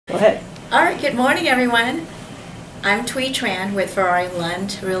Go ahead. All right, good morning, everyone. I'm Thuy Tran with Ferrari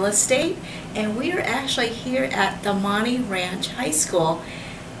Lund Real Estate, and we are actually here at Damonte Ranch High School,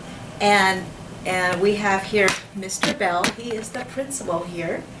 and we have here Mr. Bell. He is the principal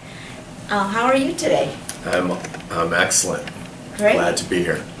here. How are you today? I'm excellent. Great. Glad to be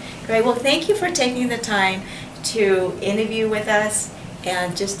here. Great. Well, thank you for taking the time to interview with us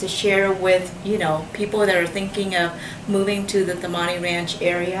and just to share with, people that are thinking of moving to the Damonte Ranch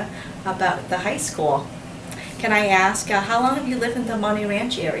area about the high school. Can I ask, how long have you lived in the Damonte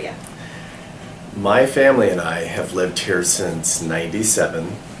Ranch area? My family and I have lived here since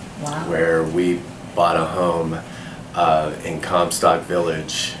 '97, Wow. where we bought a home in Comstock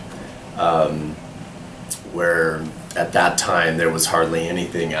Village, where at that time there was hardly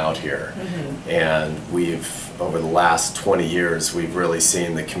anything out here. Mm-hmm. And over the last 20 years, we've really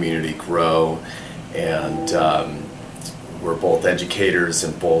seen the community grow, and we're both educators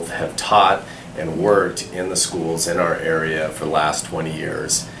and both have taught and worked in the schools in our area for the last 20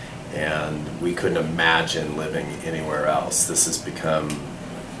 years, and we couldn't imagine living anywhere else. This has become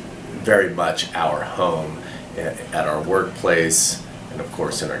very much our home at our workplace and of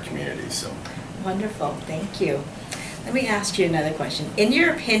course in our community. So Wonderful, thank you. Let me ask you another question. In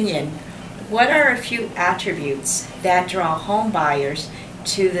your opinion, what are a few attributes that draw home buyers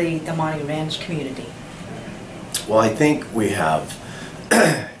to the Damonte Ranch community? well, I think we have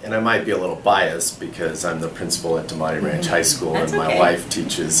and I might be a little biased because I'm the principal at Damonte Ranch High School. That's and my okay. wife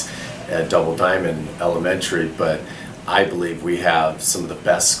teaches at Double Diamond Elementary, but I believe we have some of the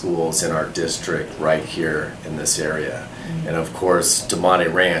best schools in our district right here in this area. And of course,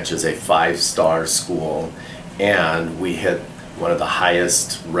 Damonte Ranch is a 5-star school, and we hit one of the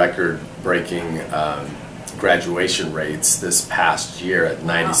highest record-breaking graduation rates this past year at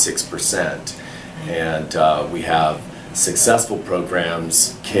 96%. And we have successful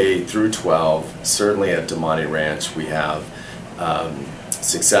programs K through 12. Certainly at Damonte Ranch we have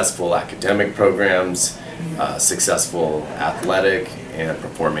successful academic programs, successful athletic and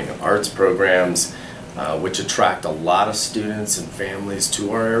performing arts programs, which attract a lot of students and families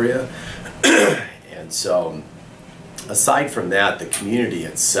to our area. And so aside from that, the community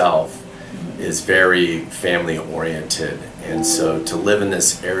itself is very family oriented, and so to live in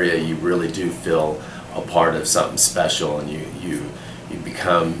this area you really do feel a part of something special, and you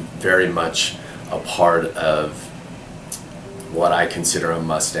become very much a part of what I consider a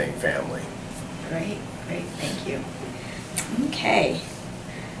Mustang family. Great, thank you. Okay,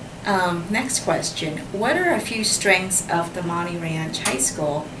 next question. What are a few strengths of Damonte Ranch High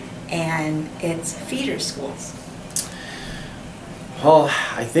School and its feeder schools? Well,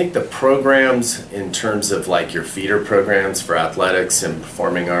 I think the programs in terms of like your feeder programs for athletics and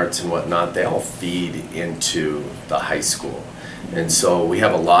performing arts and whatnot, they all feed into the high school. And so we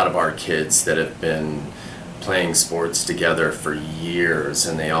have a lot of our kids that have been playing sports together for years,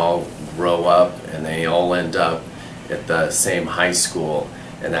 and they all grow up and they all end up at the same high school,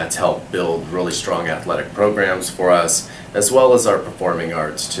 and that's helped build really strong athletic programs for us, as well as our performing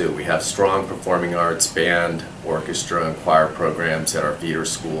arts too. We have strong performing arts, band, orchestra, and choir programs at our feeder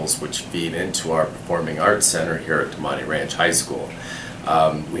schools, which feed into our performing arts center here at Damonte Ranch High School.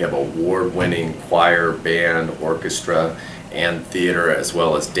 We have award-winning choir, band, orchestra, and theater, as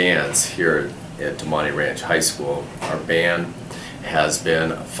well as dance here at Damonte Ranch High School. Our band has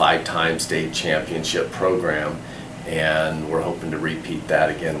been a 5-time state championship program, and we're hoping to repeat that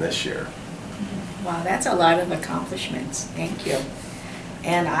again this year. Wow, that's a lot of accomplishments. Thank you.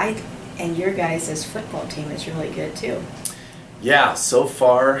 And your guys' football team is really good too. Yeah, so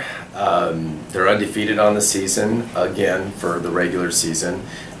far they're undefeated on the season again for the regular season.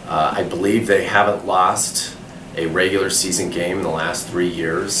 I believe they haven't lost a regular season game in the last 3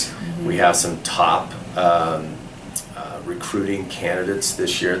 years. We have some top recruiting candidates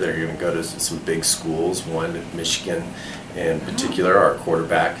this year. They're going to go to some big schools. One at Michigan in particular. Our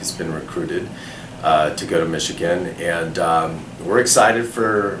quarterback has been recruited to go to Michigan, and we're excited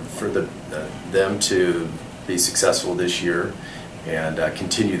for them to be successful this year and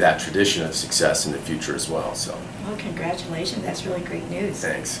continue that tradition of success in the future as well. So, well, congratulations. That's really great news.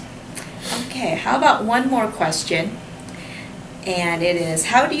 Thanks. Okay, how about one more question? And it is,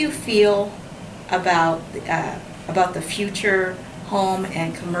 how do you feel about the future home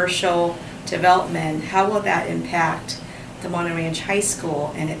and commercial development? How will that impact Damonte Ranch High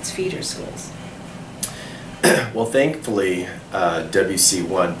School and its feeder schools? Well, thankfully,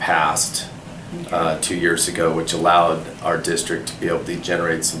 WC1 passed 2 years ago, which allowed our district to be able to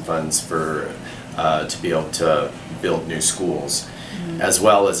generate some funds for to be able to build new schools, as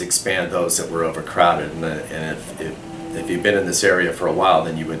well as expand those that were overcrowded. And if you've been in this area for a while,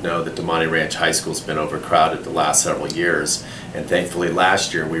 then you would know that Damonte Ranch High School's been overcrowded the last several years. And thankfully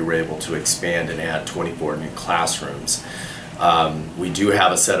last year we were able to expand and add 24 new classrooms. We do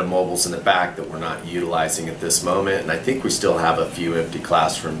have a set of mobiles in the back that we're not utilizing at this moment, and I think we still have a few empty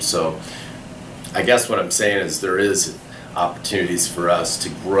classrooms. So I guess what I'm saying is there is opportunities for us to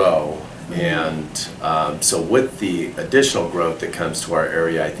grow, and so with the additional growth that comes to our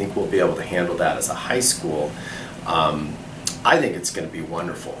area, I think we'll be able to handle that as a high school. I think it's going to be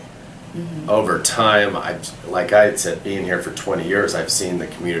wonderful. Over time, like I had said, being here for 20 years, I've seen the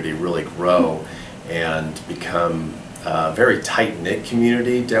community really grow and become a very tight-knit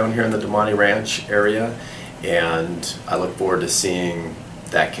community down here in the Damonte Ranch area, and I look forward to seeing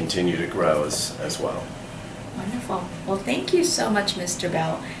that continue to grow as well. Wonderful. Well, thank you so much, Mr.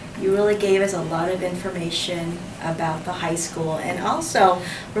 Bell. You really gave us a lot of information about the high school and also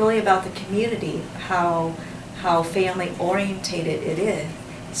really about the community, how family orientated it is.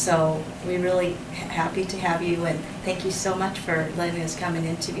 So we're really happy to have you, and thank you so much for letting us come and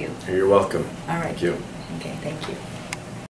interview. You're welcome. All right. Thank you. Okay, thank you.